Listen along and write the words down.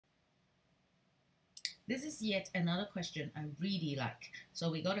This is yet another question I really like.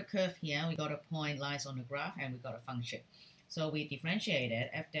 So we got a curve here, we got a point lies on the graph, and we got a function. So we differentiate it.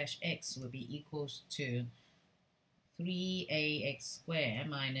 F dash x will be equals to 3ax squared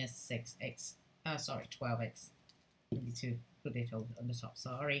minus 6x, 12x. I need to put it on the top,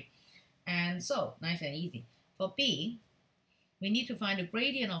 sorry. And so, nice and easy. For b, we need to find the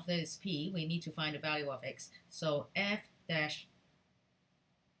gradient of this p. We need to find the value of x. So f dash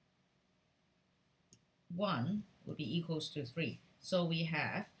 1 will be equals to 3. So we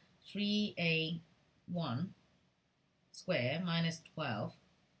have 3a1 squared minus 12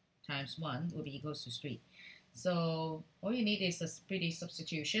 times 1 will be equals to 3. So all you need is a pretty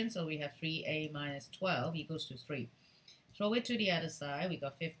substitution. So we have 3a minus 12 equals to 3. Throw it to the other side. We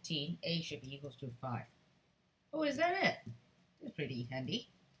got 15. A should be equals to 5. Oh, is that it? That's pretty handy.